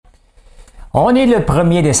On est le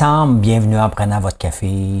 1er décembre, bienvenue en prenant votre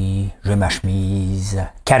café, j'ai ma chemise,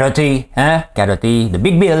 carottée, carottée de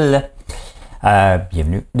Big Bill.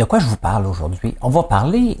 Bienvenue. De quoi je vous parle aujourd'hui? On va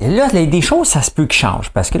parler, là, des choses, ça se peut qu'ils changent,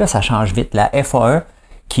 parce que là, ça change vite. La FAE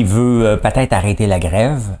qui veut peut-être arrêter la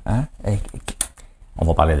grève, on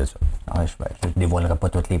va parler de ça. Je ne dévoilerai pas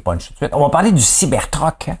toutes les punches tout de suite. On va parler du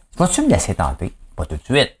cybertruck. Vas-tu me laisser tenter? Pas tout de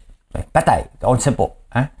suite. Peut-être. On le sait pas.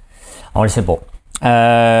 On le sait pas.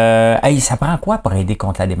 Ça prend quoi pour aider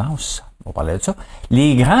contre la démence? On va parler de ça.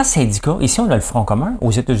 Les grands syndicats, ici on a le Front commun.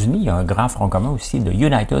 Aux États-Unis, il y a un grand Front commun aussi de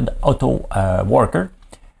United Auto Workers.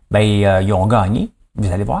 Ils ont gagné.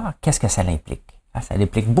 Vous allez voir, qu'est-ce que ça implique? Ça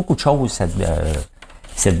implique beaucoup de choses,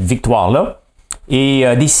 cette victoire-là. Et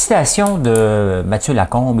des citations de Mathieu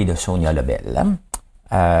Lacombe et de Sonia Lebel.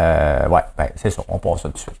 C'est ça, on passe ça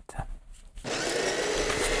tout de suite.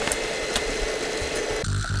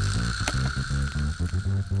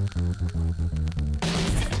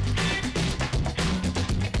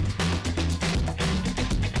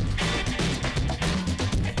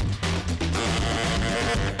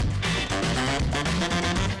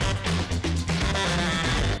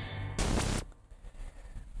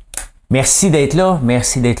 Merci d'être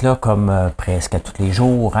là comme presque à tous les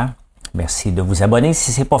jours. Merci de vous abonner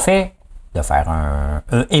si c'est pas fait, de faire un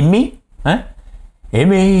aimer, aimer,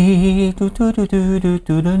 aimer,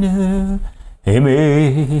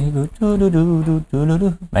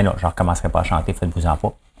 ben non, je ne recommencerai pas à chanter, faites-vous-en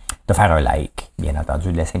pas. De faire un like, bien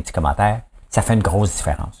entendu, de laisser un petit commentaire, ça fait une grosse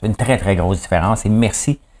différence, une très très grosse différence et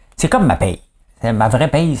merci. C'est comme ma paye, ma vraie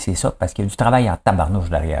paye, c'est ça, parce qu'il y a du travail en tabarnouche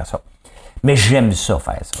derrière ça. Mais j'aime ça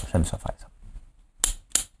faire ça.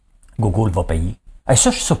 Google va payer. Ça,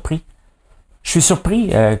 je suis surpris. Je suis surpris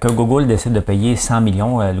que Google décide de payer 100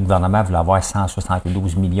 millions. Le gouvernement voulait avoir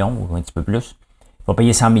 172 millions ou un petit peu plus. Il va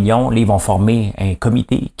payer 100 millions. Là, ils vont former un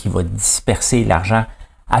comité qui va disperser l'argent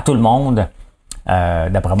à tout le monde.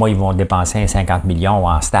 D'après moi, ils vont dépenser 50 millions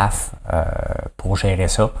en staff pour gérer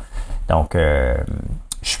ça. Donc, je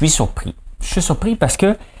suis surpris. Je suis surpris parce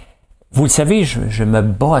que vous le savez, je me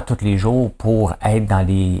bats tous les jours pour être dans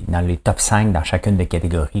les top 5 dans chacune des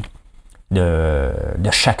catégories de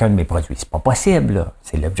chacun de mes produits. C'est pas possible, là.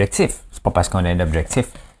 C'est l'objectif. C'est pas parce qu'on a un objectif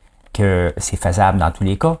que c'est faisable dans tous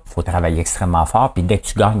les cas. Il faut travailler extrêmement fort, puis dès que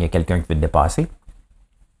tu gagnes, il y a quelqu'un qui veut te dépasser.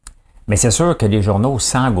 Mais c'est sûr que les journaux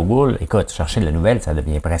sans Google, écoute, chercher de la nouvelle, ça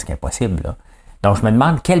devient presque impossible, là. Donc, je me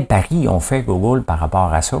demande quel pari ont fait Google par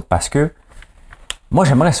rapport à ça, parce que moi,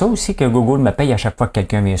 j'aimerais ça aussi que Google me paye à chaque fois que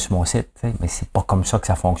quelqu'un vient sur mon site, mais c'est pas comme ça que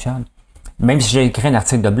ça fonctionne. Même si j'ai écrit un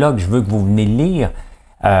article de blog, je veux que vous venez le lire.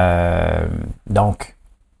 Donc,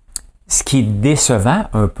 ce qui est décevant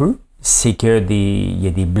un peu, c'est que il y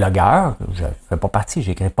a des blogueurs, je ne fais pas partie,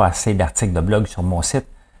 j'écris pas assez d'articles de blog sur mon site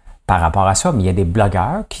par rapport à ça, mais il y a des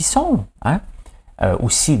blogueurs qui sont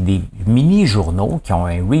aussi des mini-journaux qui ont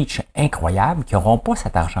un reach incroyable, qui n'auront pas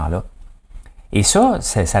cet argent-là. Et ça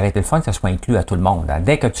aurait été le fun que ça soit inclus à tout le monde.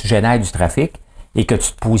 Dès que tu génères du trafic et que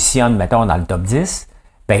tu te positionnes, mettons, dans le top 10,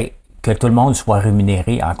 que tout le monde soit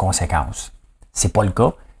rémunéré en conséquence. C'est pas le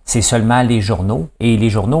cas. C'est seulement les journaux. Et les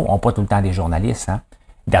journaux n'ont pas tout le temps des journalistes.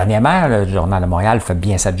 Dernièrement, le Journal de Montréal fait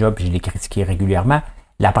bien sa job, puis je l'ai critiqué régulièrement.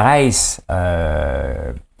 La presse,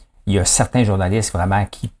 il y a certains journalistes vraiment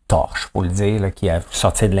qui torchent, faut le dire, là, qui a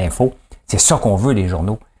sorti de l'info. C'est ça qu'on veut des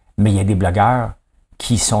journaux. Mais il y a des blogueurs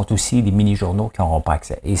qui sont aussi des mini-journaux qui n'auront pas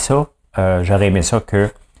accès. Et ça, j'aurais aimé ça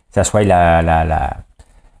que ça soit que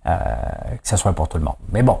ça soit pour tout le monde.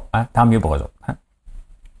 Mais bon, tant mieux pour eux autres.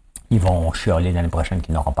 Ils vont chialer l'année prochaine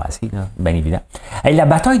qu'ils n'auront pas assez, là, bien évident. Et la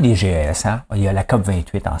bataille des GES, il y a la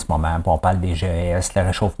COP28 en ce moment, puis on parle des GES, le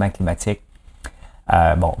réchauffement climatique.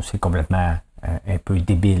 C'est complètement un peu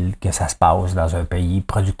débile que ça se passe dans un pays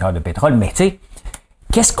producteur de pétrole, mais tu sais,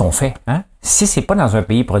 qu'est-ce qu'on fait? Si c'est pas dans un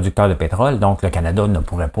pays producteur de pétrole, donc le Canada ne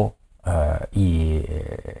pourrait pas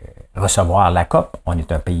recevoir la COP. On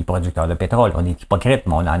est un pays producteur de pétrole. On est hypocrite,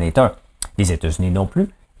 mais on en est un. Les États-Unis non plus,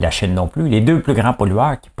 la Chine non plus. Les deux plus grands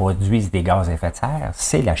pollueurs qui produisent des gaz à effet de serre,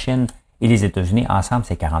 c'est la Chine et les États-Unis. Ensemble,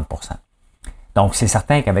 c'est 40%. Donc, c'est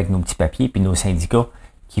certain qu'avec nos petits papiers puis nos syndicats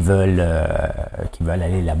qui veulent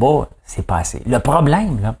aller là-bas, c'est pas assez. Le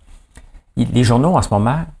problème, là, les journaux en ce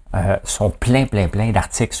moment sont plein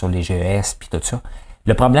d'articles sur les GES puis tout ça.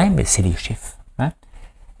 Le problème, c'est les chiffres.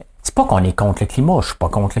 C'est pas qu'on est contre le climat. Je suis pas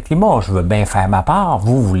contre le climat. Je veux bien faire ma part.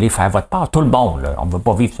 Vous voulez faire votre part. Tout le monde, là. On ne veut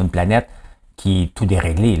pas vivre sur une planète qui est tout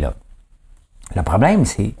déréglée, là. Le problème,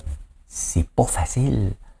 c'est pas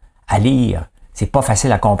facile à lire. C'est pas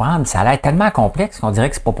facile à comprendre. Ça a l'air tellement complexe qu'on dirait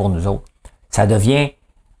que c'est pas pour nous autres. Ça devient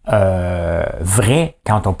vrai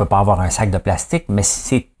quand on peut pas avoir un sac de plastique, mais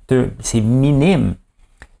c'est minime.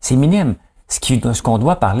 C'est minime. Ce qu'on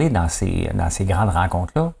doit parler dans ces grandes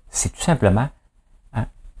rencontres-là, c'est tout simplement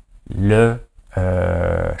le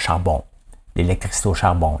charbon, l'électricité au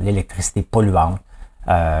charbon, l'électricité polluante.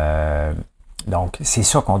 Donc, c'est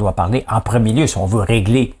ça qu'on doit parler. En premier lieu, si on veut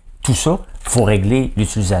régler tout ça, il faut régler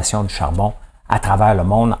l'utilisation du charbon à travers le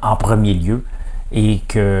monde en premier lieu et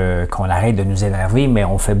qu'on arrête de nous énerver, mais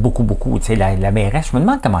on fait beaucoup. Tu sais, la mairesse, je me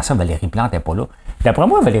demande comment ça, Valérie Plante n'est pas là. D'après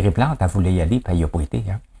moi, Valérie Plante, elle voulait y aller, puis elle n'y a pas été.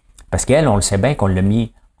 Hein? Parce qu'elle, on le sait bien qu'on l'a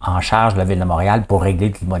mis en charge de la Ville de Montréal pour régler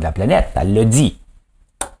le climat de la planète. Elle l'a dit.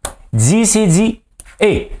 Dit, c'est dit.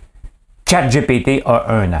 Et ChatGPT a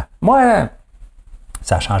 1 an. Moi,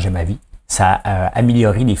 ça a changé ma vie. Ça a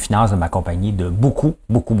amélioré les finances de ma compagnie de beaucoup.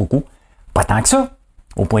 Pas tant que ça.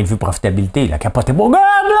 Au point de vue profitabilité, il a capoté. Regarde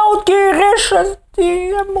l'autre qui est riche,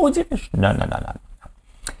 c'est un maudit riche. Non.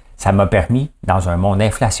 Ça m'a permis, dans un monde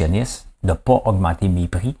inflationniste, de ne pas augmenter mes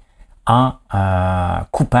prix en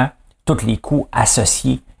coupant tous les coûts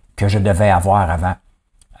associés que je devais avoir avant.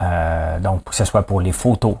 Donc, que ce soit pour les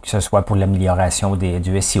photos, que ce soit pour l'amélioration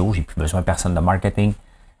du SEO, j'ai plus besoin de personne de marketing.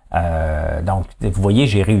 Donc, vous voyez,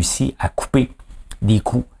 j'ai réussi à couper des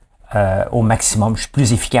coûts au maximum. Je suis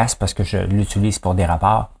plus efficace parce que je l'utilise pour des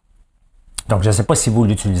rapports. Donc, je ne sais pas si vous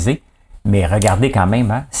l'utilisez, mais regardez quand même,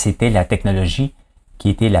 hein, c'était la technologie qui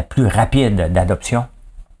était la plus rapide d'adoption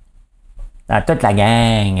dans toute la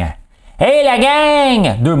gang. Hey la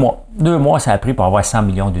gang! 2 mois. 2 mois, ça a pris pour avoir 100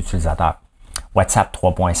 millions d'utilisateurs. WhatsApp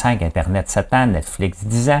 3.5, Internet 7 ans, Netflix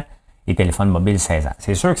 10 ans et téléphone mobile 16 ans.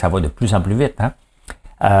 C'est sûr que ça va de plus en plus vite, hein?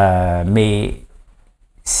 Mais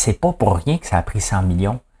c'est pas pour rien que ça a pris 100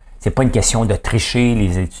 millions. C'est pas une question de tricher.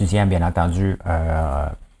 Les étudiants, bien entendu,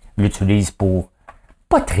 l'utilisent pour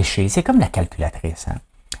pas tricher. C'est comme la calculatrice. Hein?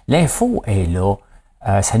 L'info est là.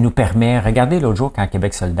 Ça nous permet... Regardez l'autre jour quand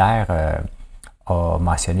Québec solidaire a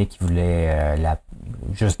mentionné qu'il voulait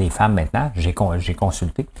juste des femmes maintenant. J'ai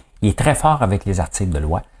consulté. Il est très fort avec les articles de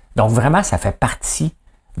loi. Donc vraiment, ça fait partie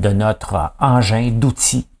de notre engin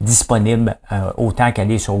d'outils disponible, autant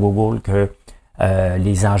qu'aller sur Google que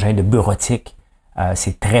les engins de bureautique.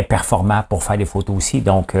 C'est très performant pour faire des photos aussi.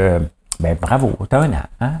 Donc, ben bravo, t'as 1 an.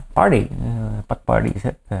 Hein? Party. Pas de party,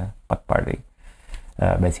 pas de party.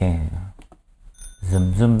 Ben tiens.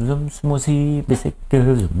 Zoom, tu m'as dit,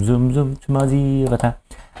 zoom, tu m'as dit, attends.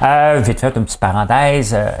 Vite fait, une petite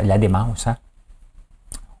parenthèse, la démence. Hein?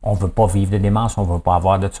 On ne veut pas vivre de démence, on ne veut pas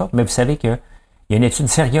avoir de ça. Mais vous savez qu'il y a une étude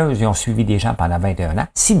sérieuse, ils ont suivi des gens pendant 21 ans.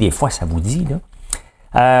 Si des fois ça vous dit, là.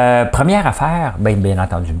 Première affaire, bien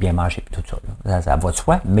entendu, bien manger et tout ça, là. Ça va de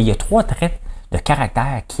soi. Mais il y a 3 traits de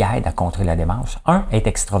caractère qui aident à contrer la démence. 1, être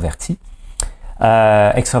extraverti.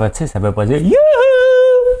 Extraverti, ça ne veut pas dire youhou!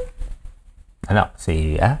 Non,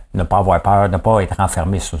 c'est ne pas avoir peur, ne pas être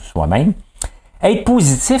enfermé sur soi-même. Être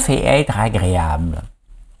positif et être agréable.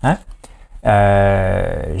 Hein?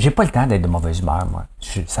 J'ai pas le temps d'être de mauvaise humeur, moi.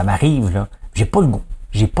 Ça m'arrive, là. J'ai pas le goût.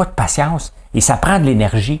 J'ai pas de patience. Et ça prend de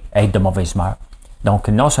l'énergie à être de mauvaise humeur. Donc,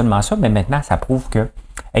 non seulement ça, mais maintenant, ça prouve que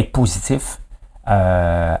être positif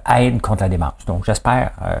aide contre la démence. Donc,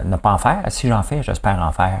 j'espère ne pas en faire. Si j'en fais, j'espère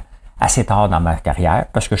en faire assez tard dans ma carrière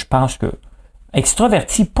parce que je pense que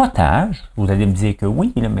extraverti, pas tant. Vous allez me dire que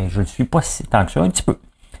oui, là, mais je ne suis pas si tant que ça, un petit peu.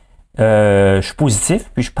 Je suis positif,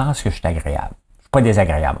 puis je pense que je suis agréable. Je ne suis pas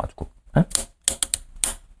désagréable, en tout cas. Hein?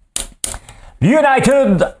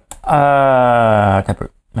 United, un peu.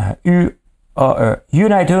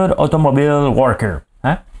 United Automobile Worker.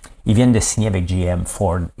 Hein? Ils viennent de signer avec GM,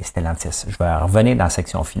 Ford et Stellantis. Je vais revenir dans la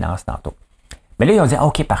section finance tantôt. Mais là, ils ont dit,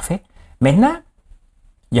 OK, parfait. Maintenant,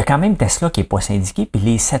 il y a quand même Tesla qui n'est pas syndiqué, puis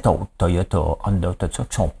les 7 autres, Toyota, Honda, tout ça, qui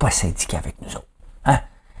ne sont pas syndiqués avec nous autres. Hein?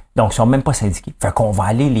 Donc, ils ne sont même pas syndiqués. Fait qu'on va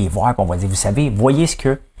aller les voir, puis on va dire, vous savez, voyez ce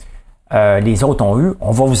que les autres ont eu,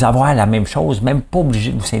 on va vous avoir la même chose, même pas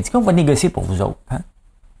obligé de vous syndiquer, on va négocier pour vous autres. Hein?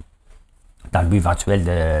 Dans le but éventuel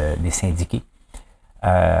des syndiqués.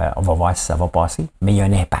 On va voir si ça va passer, mais il y a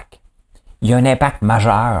un impact. Il y a un impact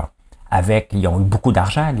majeur ils ont eu beaucoup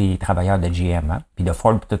d'argent, les travailleurs de GM, hein, puis de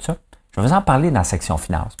Ford, puis tout ça. Je vais vous en parler dans la section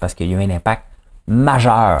finance, parce qu'il y a eu un impact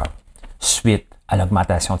majeur suite à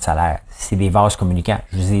l'augmentation de salaire. C'est des vases communicants.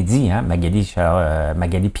 Je vous ai dit, hein,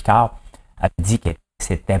 Magali Picard a dit que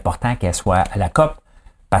c'est important qu'elle soit à la COP,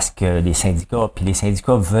 parce que les syndicats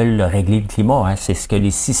veulent régler le climat. Hein, c'est ce que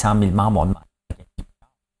les 600 000 membres ont demandé.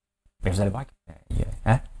 Mais vous allez voir qu'il y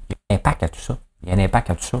a un impact à tout ça. Il y a un impact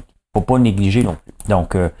à tout ça qu'il ne faut pas négliger non plus.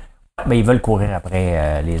 Donc, ils veulent courir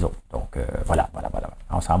après les autres. Donc, voilà.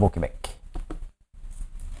 On s'en va au Québec.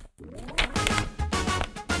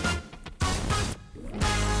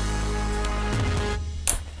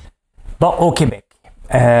 Bon, au Québec,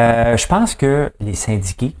 je pense que les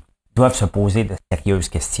syndiqués doivent se poser de sérieuses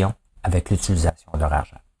questions avec l'utilisation de leur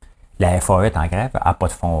argent. La FAE est en grève, n'a pas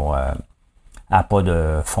de fonds,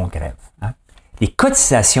 de grève. Hein. Les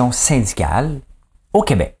cotisations syndicales au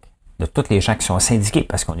Québec, de tous les gens qui sont syndiqués,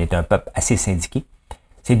 parce qu'on est un peuple assez syndiqué,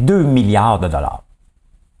 c'est 2 milliards de dollars.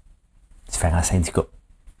 Différents syndicats.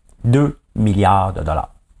 2 milliards de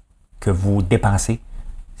dollars que vous dépensez,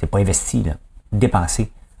 c'est pas investi, là,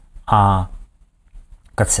 dépensez en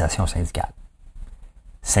cotisations syndicales.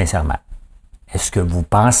 Sincèrement, est-ce que vous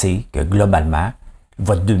pensez que globalement,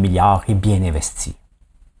 votre 2 milliards est bien investi?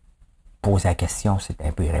 Poser la question, c'est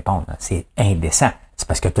un peu y répondre. C'est indécent. C'est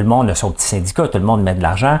parce que tout le monde a son petit syndicat, tout le monde met de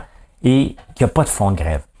l'argent et qu'il n'y a pas de fonds de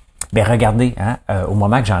grève. Bien, regardez, hein, au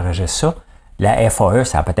moment que j'enregistre ça, la FAE,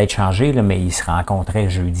 ça a peut-être changé, là, mais ils se rencontraient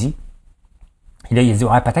jeudi. Et là, il a dit,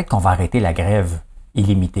 ouais, peut-être qu'on va arrêter la grève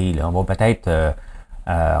illimitée. Là. On va peut-être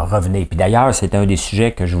revenir. Puis d'ailleurs, c'était un des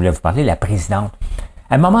sujets que je voulais vous parler, la présidente.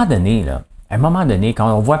 À un moment donné,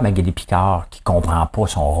 quand on voit Magali Picard qui ne comprend pas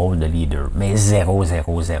son rôle de leader, mais 0.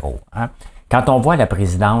 Hein? Quand on voit la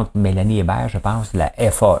présidente Mélanie Hébert, je pense, de la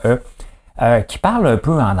FAE, qui parle un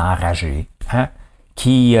peu en enragé, hein?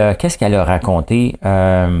 Qu'est-ce qu'elle a raconté?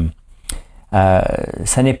 Ce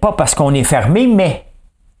n'est pas parce qu'on est fermé, mais,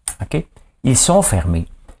 OK? Ils sont fermés.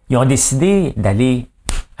 Ils ont décidé d'aller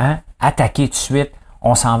attaquer tout de suite.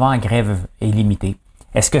 On s'en va en grève illimitée.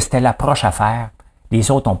 Est-ce que c'était l'approche à faire? Les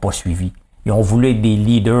autres n'ont pas suivi. Ils ont voulu être des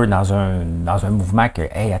leaders dans un mouvement que,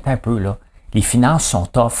 hey, attends un peu, là. Les finances sont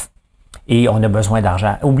tough et on a besoin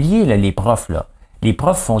d'argent. Oubliez, là, les profs, là. Les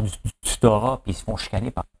profs font du tutorat puis ils se font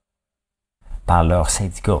chicaner par leur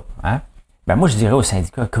syndicat. Hein? Ben moi, je dirais au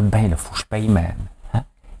syndicat que ben, il faut que je paye même. Hein?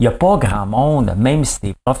 Il n'y a pas grand monde, même si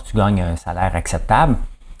t'es prof, tu gagnes un salaire acceptable,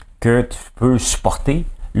 que tu peux supporter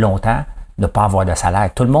longtemps de ne pas avoir de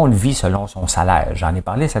salaire. Tout le monde vit selon son salaire. J'en ai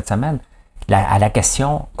parlé cette semaine. À la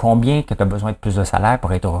question, combien que tu as besoin de plus de salaire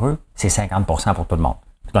pour être heureux, c'est 50% pour tout le monde.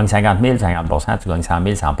 Tu gagnes 50 000, 50%, tu gagnes 100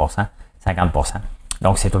 000, 100%, 50%.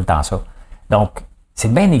 Donc, c'est tout le temps ça. Donc,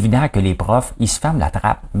 c'est bien évident que les profs, ils se ferment la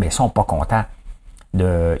trappe, mais ils sont pas contents.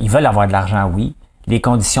 Ils veulent avoir de l'argent, oui. Les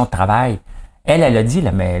conditions de travail. Elle a dit,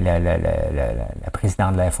 la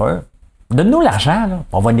présidente de la FAE, donne-nous l'argent, là,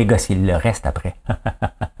 on va négocier le reste après.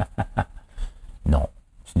 Non.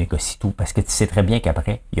 Tu négocies tout parce que tu sais très bien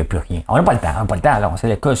qu'après, il n'y a plus rien. On n'a pas le temps, là,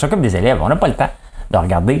 on s'occupe des élèves, on n'a pas le temps de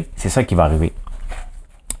regarder, c'est ça qui va arriver.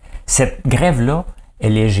 Cette grève-là,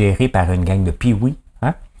 elle est gérée par une gang de pee-wee.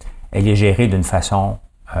 Hein? Elle est gérée d'une façon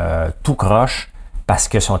tout croche parce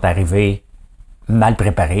qu'ils sont arrivés mal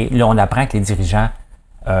préparés. Là, on apprend que les dirigeants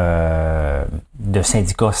de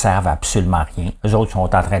syndicats servent absolument à rien. Eux autres sont en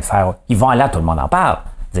train de faire, ils vont là, tout le monde en parle.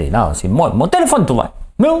 Ils disent, non, c'est moi, mon téléphone est ouvert.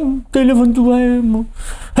 Non, téléphone ouvert, moi.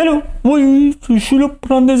 Hello, oui, je suis là pour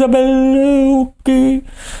prendre des appels, ok.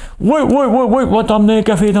 Oui, va t'emmener un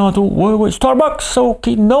café tantôt. Oui, Starbucks, ok.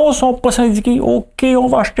 Non, ils sont pas syndiqués. Ok, on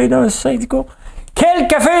va acheter d'un syndicat. Quel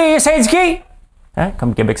café est syndiqué? Hein?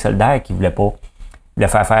 Comme Québec solidaire qui voulait pas le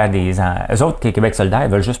faire des... Eux autres, Québec solidaire,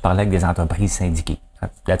 veulent juste parler avec des entreprises syndiquées.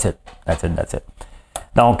 That's it.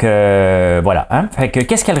 Donc, voilà. Hein? Fait que,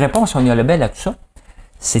 qu'est-ce qu'elle répond, Sonia Lebel, à tout ça?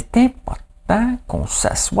 C'est important qu'on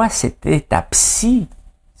s'assoie, cette étape-ci,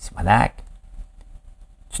 Simonac,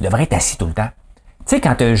 tu devrais être assis tout le temps. Tu sais,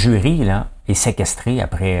 quand un jury là, est séquestré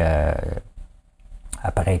après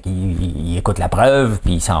qu'ils écoutent la preuve,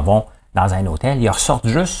 puis ils s'en vont dans un hôtel, ils ressortent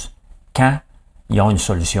juste quand ils ont une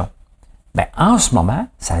solution. Ben, en ce moment,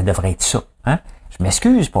 ça devrait être ça. Hein? Je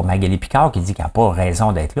m'excuse pour Magali Picard qui dit qu'elle n'a pas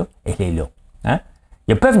raison d'être là. Elle est là. Hein?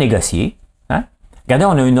 Ils peuvent négocier. Hein? Regardez,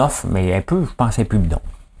 on a une offre, mais un peu, je pense, un peu bidon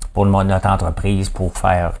pour notre entreprise, pour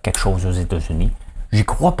faire quelque chose aux États-Unis. J'y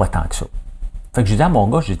crois pas tant que ça. Fait que je dis à mon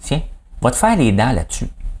gars, je dis, tiens, va te faire les dents là-dessus.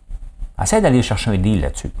 Essaie d'aller chercher un deal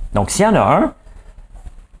là-dessus. Donc, s'il y en a un,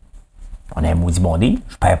 on a un maudit bon deal,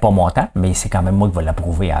 je ne perds pas mon temps, mais c'est quand même moi qui vais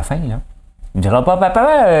l'approuver à la fin. Là. Il me dira pas,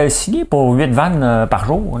 papa, signer pour 8 vannes par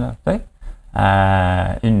jour, là, tu sais,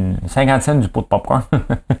 une 50 cents du pot de popcorn.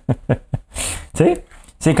 Tu sais,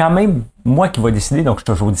 c'est quand même moi qui vais décider, donc je suis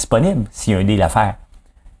toujours disponible s'il y a un deal à faire.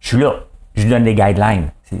 Je suis là, je lui donne des guidelines.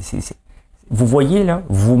 Vous voyez, là,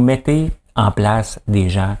 vous mettez en place des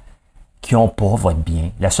gens qui n'ont pas votre bien.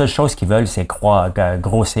 La seule chose qu'ils veulent, c'est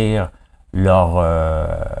grossir leur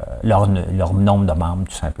nombre de membres,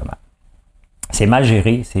 tout simplement. C'est mal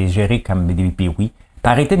géré, c'est géré comme des pee-wee.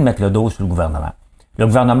 Arrêtez de mettre le dos sur le gouvernement. Le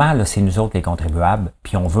gouvernement, là, c'est nous autres les contribuables,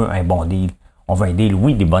 puis on veut un bon deal. On veut un deal,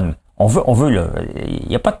 oui, des bonnes. On veut, là, il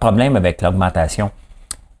n'y a pas de problème avec l'augmentation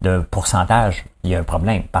de pourcentage. Il y a un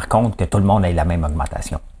problème. Par contre, que tout le monde ait la même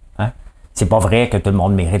augmentation. Hein? C'est pas vrai que tout le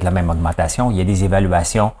monde mérite la même augmentation. Il y a des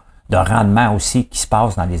évaluations de rendement aussi qui se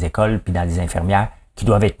passent dans les écoles puis dans les infirmières qui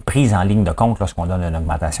doivent être prises en ligne de compte lorsqu'on donne une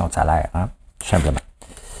augmentation de salaire, hein, tout simplement.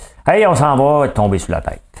 Hey, on s'en va tomber sur la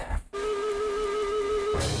tête.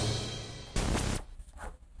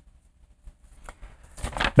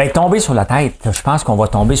 Bien, tomber sur la tête, je pense qu'on va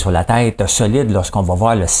tomber sur la tête solide lorsqu'on va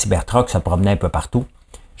voir le Cybertruck se promener un peu partout.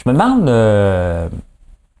 Je me demande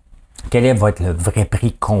quel va être le vrai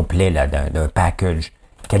prix complet d'un package.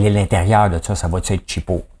 Quel est l'intérieur de ça? Ça va être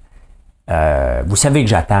cheapo. Vous savez que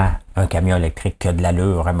j'attends un camion électrique qui a de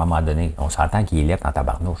l'allure à un moment donné. On s'entend qu'il est laid en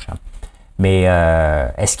tabarnouche. Hein. Mais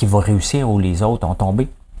est-ce qu'il va réussir où les autres ont tombé?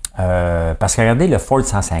 Parce que regardez le Ford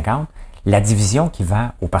 150, la division qui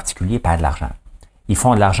vend aux particuliers perd de l'argent. Ils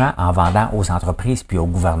font de l'argent en vendant aux entreprises puis au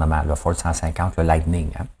gouvernement, le Ford 150, le Lightning.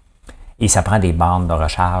 Hein. Et ça prend des bandes de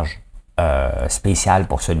recharge spéciales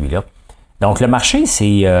pour celui-là. Donc, le marché,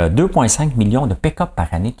 c'est 2,5 millions de pick-up par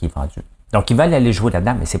année qui est vendu. Donc, ils veulent aller jouer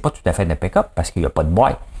là-dedans, mais c'est pas tout à fait de pick-up parce qu'il n'y a pas de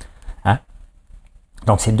boîte. Hein?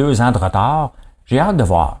 Donc, c'est 2 ans de retard. J'ai hâte de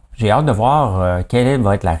voir. J'ai hâte de voir quelle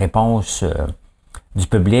va être la réponse du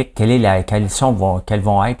public, quels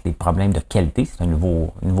vont être les problèmes de qualité. C'est un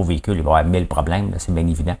nouveau véhicule, il va y avoir 1000 problèmes, c'est bien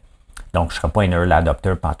évident. Donc, je ne serai pas un early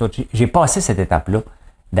adopter pantoute. J'ai passé cette étape-là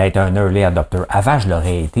d'être un early adopter. Avant, je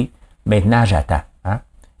l'aurais été. Maintenant, j'attends. Hein?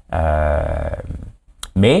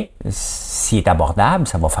 Mais s'il est abordable,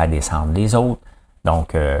 ça va faire descendre les autres.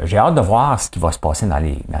 Donc, j'ai hâte de voir ce qui va se passer dans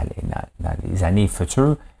les années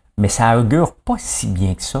futures. Mais ça augure pas si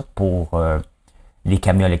bien que ça pour les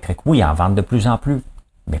camions électriques. Oui, ils en vendent de plus en plus,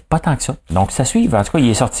 mais pas tant que ça. Donc, ça suit. En tout cas, il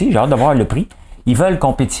est sorti. J'ai hâte de voir le prix. Ils veulent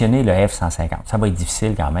compétitionner le F-150. Ça va être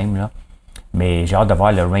difficile quand même, là. Mais j'ai hâte de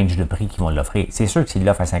voir le range de prix qu'ils vont l'offrir. C'est sûr que s'ils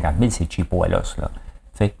l'offrent à 50 000, c'est cheapo à l'os, là.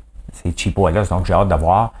 Tu sais, c'est cheapo à l'os. Donc, j'ai hâte de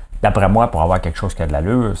voir. D'après moi, pour avoir quelque chose qui a de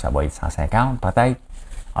l'allure, ça va être 150 peut-être.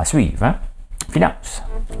 À suivre, hein? Finance.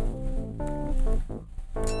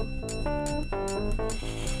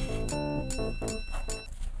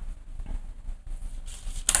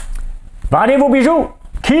 Vendez vos bijoux!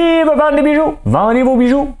 Qui veut vendre des bijoux? Vendez vos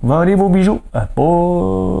bijoux! Vendez vos bijoux!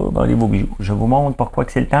 Vendez vos bijoux. Je vous montre pourquoi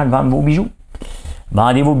c'est le temps de vendre vos bijoux.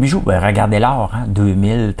 Vendez vos bijoux. Ben, regardez l'or, hein?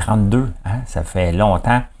 2032. Hein? Ça fait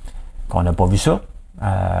longtemps qu'on n'a pas vu ça.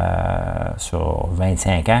 Sur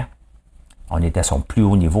 25 ans, on était à son plus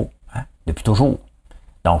haut niveau, hein? Depuis toujours.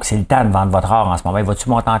 Donc, c'est le temps de vendre votre or en ce moment. Va-tu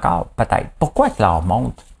monter encore? Peut-être. Pourquoi que l'or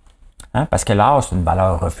monte? Hein? Parce que l'or, c'est une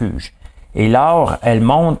valeur refuge. Et l'or, elle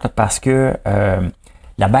monte parce que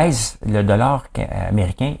la baisse, le dollar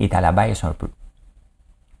américain est à la baisse un peu.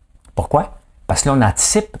 Pourquoi? Parce que là, on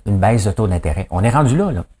anticipe une baisse de taux d'intérêt. On est rendu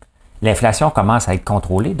là, là. L'inflation commence à être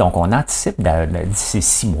contrôlée, donc on anticipe d'ici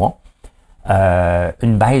 6 mois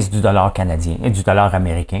une baisse du dollar canadien et du dollar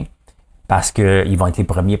américain parce qu'ils vont être les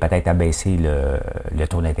premiers peut-être à baisser le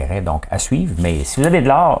taux d'intérêt, donc à suivre. Mais si vous avez de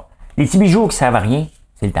l'or, les petits bijoux qui ne servent à rien,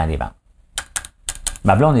 c'est le temps de les vendre.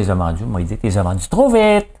 Ma blonde les a vendus. Moi, il dit, tu les as vendus trop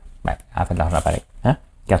vite. Ben, elle fait de l'argent pareil, hein?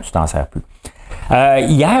 Quand tu t'en sers plus.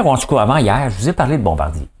 Hier, ou en tout cas avant hier, je vous ai parlé de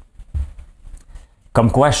Bombardier.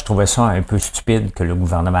 Comme quoi, je trouvais ça un peu stupide que le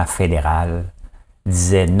gouvernement fédéral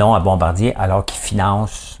disait non à Bombardier alors qu'il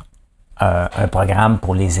finance un programme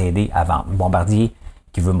pour les aider à vendre. Bombardier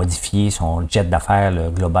qui veut modifier son jet d'affaires, le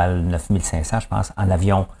Global 9500, je pense, en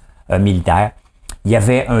avion militaire. Il y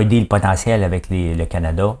avait un deal potentiel avec le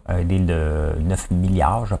Canada, un deal de 9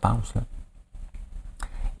 milliards, je pense. Là.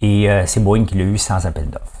 Et c'est Boeing qui l'a eu sans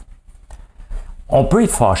appel d'offres. On peut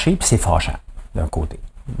être fâché, puis c'est fâchant, d'un côté,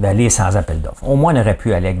 d'aller sans appel d'offres. Au moins, on aurait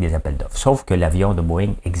pu aller avec des appels d'offres, sauf que l'avion de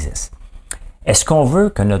Boeing existe. Est-ce qu'on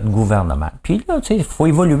veut que notre gouvernement, puis là, tu sais, il faut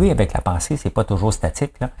évoluer avec la pensée, c'est pas toujours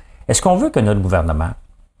statique, là. Est-ce qu'on veut que notre gouvernement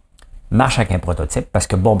marche avec un prototype, parce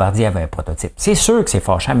que Bombardier avait un prototype? C'est sûr que c'est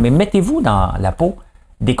fâchant, mais mettez-vous dans la peau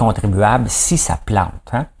des contribuables si ça plante.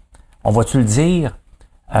 Hein? On va-tu le dire,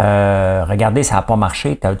 regardez, ça n'a pas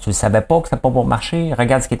marché, tu ne savais pas que ça n'a pas marché,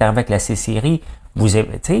 regarde ce qui est arrivé avec la C-Série.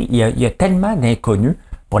 Il y a tellement d'inconnus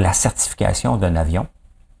pour la certification d'un avion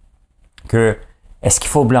que est-ce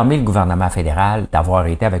qu'il faut blâmer le gouvernement fédéral d'avoir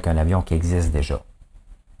été avec un avion qui existe déjà?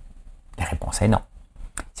 La réponse est non.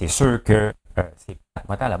 C'est sûr que c'est plate.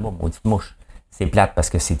 Moi, là-bas, maudite mouche. C'est plate parce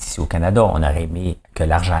que c'est ici au Canada. On aurait aimé que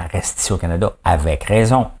l'argent reste ici au Canada, avec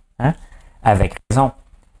raison. Hein? Avec raison.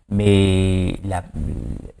 Mais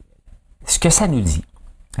ce que ça nous dit,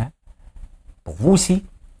 hein? Pour vous aussi,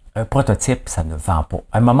 un prototype, ça ne vend pas.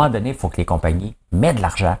 À un moment donné, il faut que les compagnies mettent de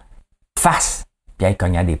l'argent, fassent, puis aillent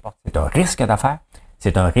cogner à des portes. C'est un risque d'affaires.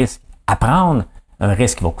 C'est un risque à prendre. Un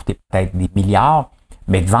risque qui va coûter peut-être des milliards.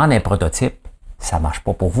 Mais de vendre un prototype, ça ne marche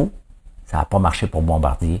pas pour vous. Ça n'a pas marché pour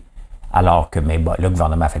Bombardier. Alors que le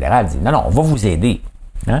gouvernement fédéral dit, non, on va vous aider.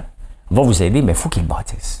 Hein? On va vous aider, mais il faut qu'ils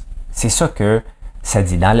bâtissent. C'est ça que ça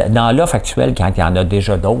dit. Dans l'offre actuelle, quand il y en a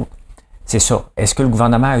déjà d'autres, c'est ça. Est-ce que le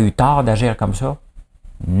gouvernement a eu tort d'agir comme ça?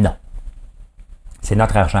 Non. C'est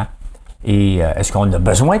notre argent. Et est-ce qu'on a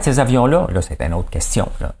besoin de ces avions-là? Là, c'est une autre question.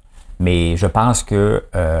 Là. Mais je pense que,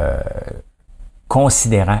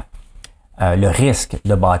 considérant le risque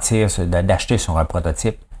de bâtir, d'acheter sur un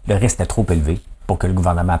prototype, le risque est trop élevé pour que le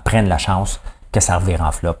gouvernement prenne la chance que ça revire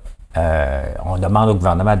en flop. On demande au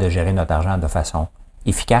gouvernement de gérer notre argent de façon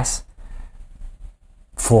efficace.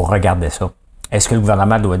 Il faut regarder ça. Est-ce que le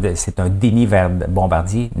gouvernement c'est un déni vers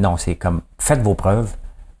Bombardier? Non, c'est comme, faites vos preuves,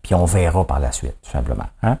 puis on verra par la suite, tout simplement.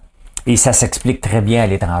 Hein? Et ça s'explique très bien à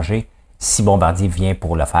l'étranger. Si Bombardier vient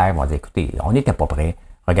pour le faire, ils vont dire, écoutez, on n'était pas prêt.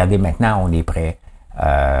 Regardez, maintenant, on est prêt.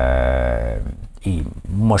 Et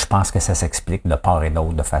moi, je pense que ça s'explique de part et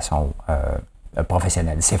d'autre de façon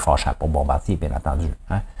professionnelle. C'est fâchant pour Bombardier, bien entendu.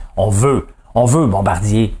 Hein? On veut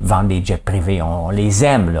Bombardier vendre des jets privés. On les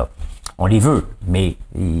aime, là. On les veut, mais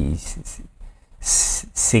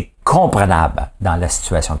c'est comprenable dans la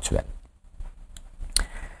situation actuelle.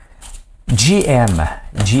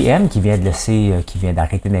 GM qui vient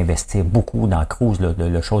d'arrêter d'investir beaucoup dans cruise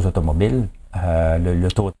de choses automobiles,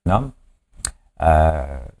 l'auto autonome.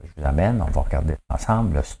 Je vous amène, on va regarder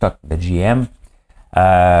ensemble le stock de GM.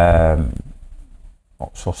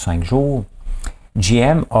 Sur 5 jours,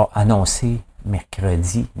 GM a annoncé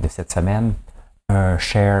mercredi de cette semaine un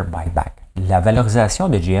share buyback. La valorisation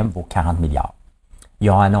de GM vaut 40 milliards. Ils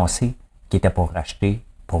ont annoncé qu'ils étaient pour racheter,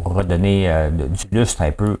 pour redonner du lustre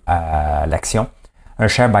un peu à l'action, un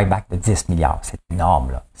share buyback de 10 milliards. C'est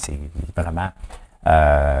énorme, là. C'est vraiment...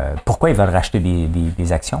 pourquoi ils veulent racheter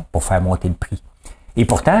des actions? Pour faire monter le prix. Et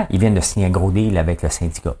pourtant, ils viennent de signer un gros deal avec le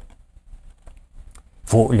syndicat.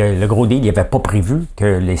 Le gros deal, il n'avait pas prévu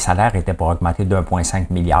que les salaires étaient pour augmenter de 1,5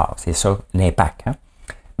 milliard. C'est ça l'impact. Hein?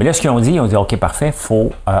 Mais là, ce qu'ils ont dit, OK, parfait, il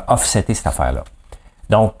faut offsetter cette affaire-là.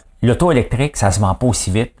 Donc, l'auto électrique, ça ne se vend pas aussi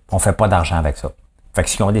vite, on ne fait pas d'argent avec ça. Fait que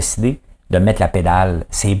ce qu'ils ont décidé, de mettre la pédale,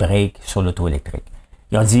 ses breaks sur l'auto électrique.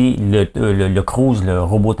 Ils ont dit, le cruise, le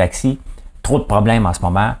robot taxi, trop de problèmes en ce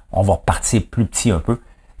moment, on va repartir plus petit un peu.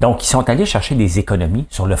 Donc, ils sont allés chercher des économies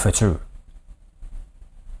sur le futur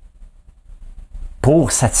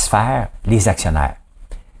pour satisfaire les actionnaire.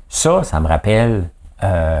 Ça me rappelle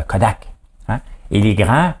Kodak. Hein? Et les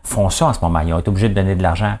grands font ça en ce moment. Ils ont été obligés de donner de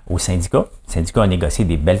l'argent aux syndicats. Le syndicat a négocié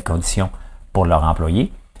des belles conditions pour leurs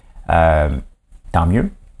employés. Tant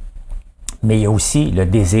mieux. Mais il y a aussi le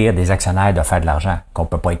désir des actionnaires de faire de l'argent, qu'on ne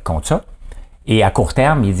peut pas être contre ça. Et à court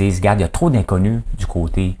terme, ils disent, regarde, il y a trop d'inconnus du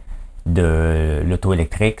côté de l'auto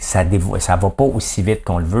électrique. Ça ne va pas aussi vite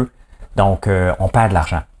qu'on le veut. Donc, on perd de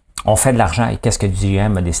l'argent. On fait de l'argent et qu'est-ce que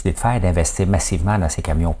GM a décidé de faire? D'investir massivement dans ses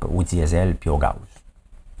camions au diesel puis au gaz.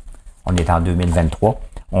 On est en 2023.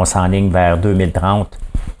 On s'enligne vers 2030.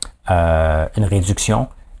 Une réduction.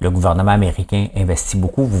 Le gouvernement américain investit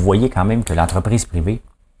beaucoup. Vous voyez quand même que l'entreprise privée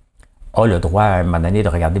a le droit à un moment donné de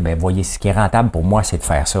regarder, bien, voyez, ce qui est rentable pour moi, c'est de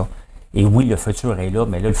faire ça. Et oui, le futur est là,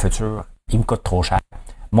 mais là, le futur, il me coûte trop cher.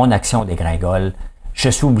 Mon action dégringole. Je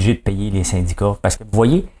suis obligé de payer les syndicats. Parce que, vous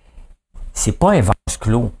voyez, c'est pas un vase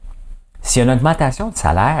clos. S'il y a une augmentation de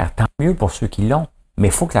salaire, tant mieux pour ceux qui l'ont, mais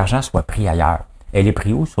il faut que l'argent soit pris ailleurs. Elle est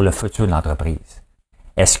prise où? Sur le futur de l'entreprise.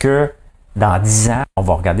 Est-ce que dans 10 ans, on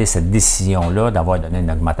va regarder cette décision-là d'avoir donné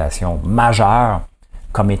une augmentation majeure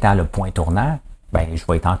comme étant le point tournant? Bien, je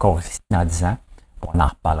vais être encore ici dans 10 ans. On en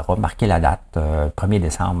reparlera. Marquez la date, 1er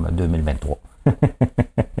décembre 2023.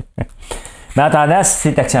 Mais en attendant, si tu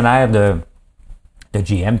es actionnaire de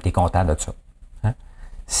GM, tu es content de ça. Hein?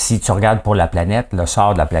 Si tu regardes pour la planète, le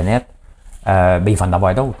sort de la planète, ben, il va en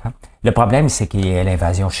avoir d'autres. Hein? Le problème, c'est qu'il y a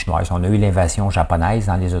l'invasion chinoise. On a eu l'invasion japonaise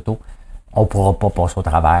dans les autos. On ne pourra pas passer au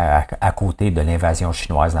travers à côté de l'invasion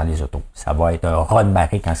chinoise dans les autos. Ça va être un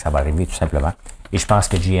raz-de-marée quand ça va arriver, tout simplement. Et je pense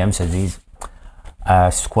que GM se disent,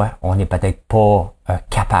 c'est quoi? On n'est peut-être pas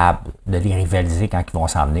capable de les rivaliser quand ils vont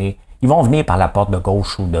s'en venir. Ils vont venir par la porte de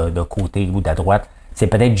gauche ou de côté ou de droite. C'est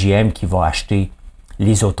peut-être GM qui va acheter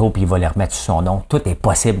les autos puis il va les remettre sur son nom. Tout est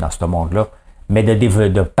possible dans ce monde-là. Mais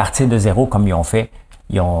de partir de zéro comme ils ont fait,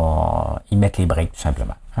 ils mettent les breaks tout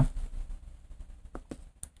simplement. Hein?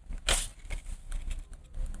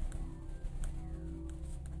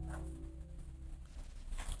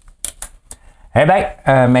 Eh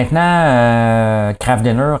bien, maintenant, Kraft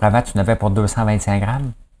Dinner, avant tu n'avais pour 225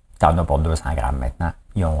 grammes. Tu en as pour 200 grammes maintenant.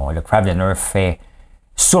 Le Kraft Dinner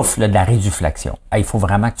souffle de la réduflexion. Il faut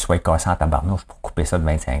vraiment que tu sois cassé en tabarnouche pour couper ça de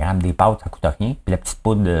 25 grammes. Des pâtes, ça ne coûte rien. Puis la petite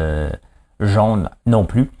poudre jaune non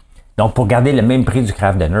plus. Donc, pour garder le même prix du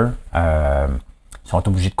Kraft Dinner, ils sont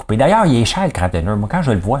obligés de couper. D'ailleurs, il est cher le Kraft Dinner. Moi, quand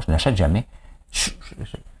je le vois, je n'achète jamais. Je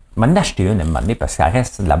m'en ai acheté une à un moment donné parce que ça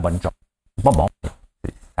reste de la bonne chose. C'est pas bon.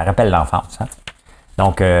 Ça rappelle l'enfance. Hein?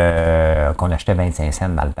 Donc, qu'on achetait 25 cents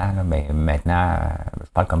dans le temps, là, mais maintenant, je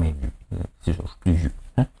parle comme un vieux. C'est ça, je suis plus vieux.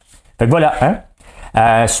 Hein? Fait que voilà.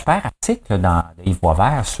 Hein? Super article là, dans Yves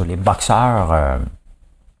Boisvert sur les boxeurs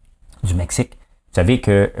du Mexique. Vous savez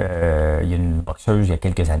qu'il y a une boxeuse il y a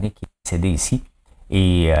quelques années qui est décédée ici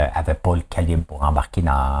et avait pas le calibre pour embarquer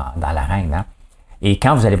dans l'arène. Hein? Et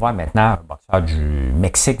quand vous allez voir maintenant un boxeur du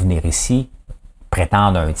Mexique venir ici,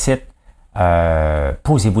 prétendre un titre,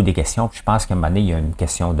 posez-vous des questions. Puis je pense qu'à un moment donné, il y a une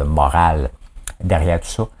question de morale derrière tout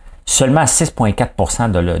ça. Seulement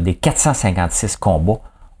 6,4% des 456 combats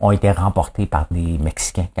ont été remportés par des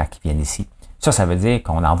Mexicains quand ils viennent ici. Ça veut dire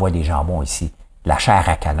qu'on envoie des jambons ici. La chair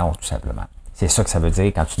à canon, tout simplement. C'est ça que ça veut dire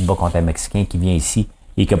quand tu te bats contre un Mexicain qui vient ici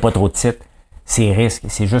et qui n'a pas trop de titres. C'est risque.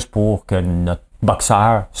 C'est juste pour que notre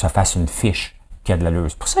boxeur se fasse une fiche qui a de l'allure.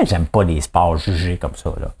 C'est pour ça que j'aime pas les sports jugés comme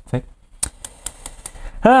ça.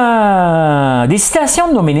 Là, des citations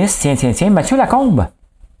de nos ministres. Tiens. Mathieu Lacombe.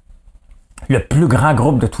 Le plus grand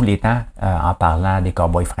groupe de tous les temps en parlant des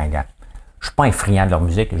cowboys fringants. Je suis pas un friand de leur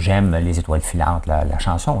musique. J'aime les étoiles filantes, la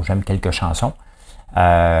chanson. J'aime quelques chansons.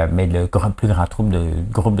 Mais le plus grand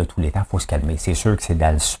groupe de tous les temps, il faut se calmer. C'est sûr que c'est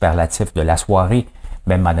dans le superlatif de la soirée,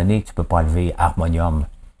 mais à un moment donné, tu ne peux pas enlever harmonium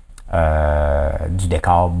du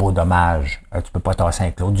décor, beau dommage. Tu ne peux pas tasser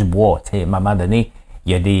un Claude Dubois. À un moment donné,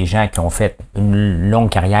 il y a des gens qui ont fait une longue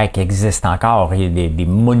carrière qui existent encore. Il y a des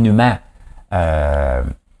monuments.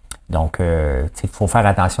 Donc, il faut faire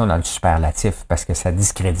attention dans le superlatif parce que ça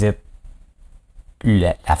discrédite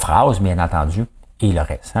la phrase, bien entendu, et le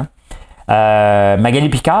reste. Hein? Magali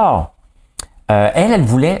Picard, elle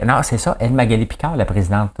voulait, non, c'est ça, Magali Picard, la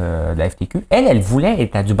présidente de la FTQ, elle voulait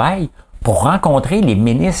être à Dubaï pour rencontrer les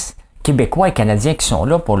ministres québécois et canadiens qui sont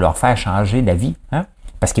là pour leur faire changer d'avis, hein,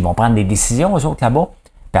 parce qu'ils vont prendre des décisions, eux autres, là-bas,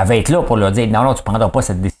 puis elle va être là pour leur dire, non, tu ne prendras pas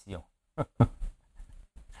cette décision.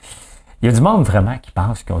 Il y a du monde vraiment qui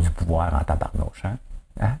pense qu'ils ont du pouvoir en tabarnouche,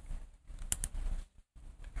 hein?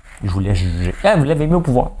 Je voulais juger. Vous l'avez mis au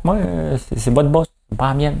pouvoir. Moi, c'est votre boss, pas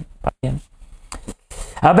la mienne.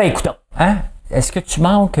 Ah ben écoutons, hein? Est-ce que tu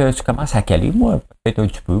commences à caler? Moi, peut-être un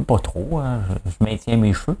petit peu, pas trop. Hein? Je maintiens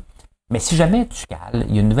mes cheveux. Mais si jamais tu cales,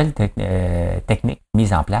 il y a une nouvelle technique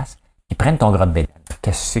mise en place qui prenne ton gras de bédaine.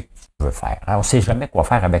 Qu'est-ce que tu veux faire? Alors, on ne sait jamais quoi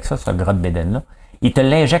faire avec ça, ce gras de bédaine-là. Il te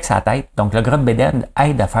l'injecte sa tête. Donc, le gras de bédaine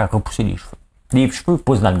aide à faire repousser les cheveux. Les cheveux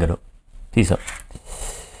poussent dans le gras. C'est ça.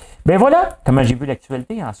 Ben voilà comment j'ai vu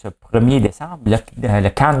l'actualité en ce 1er décembre. Le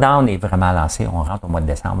countdown est vraiment lancé. On rentre au mois de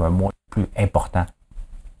décembre, un mois plus important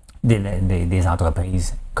des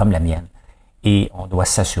entreprises comme la mienne. Et on doit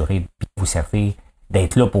s'assurer de vous servir,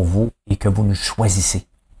 d'être là pour vous et que vous nous choisissez.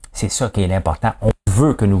 C'est ça qui est l'important. On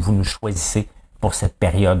veut que vous nous choisissez pour cette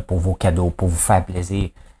période, pour vos cadeaux, pour vous faire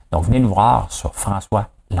plaisir. Donc, venez nous voir sur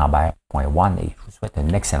françoislambert.one et je vous souhaite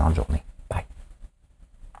une excellente journée.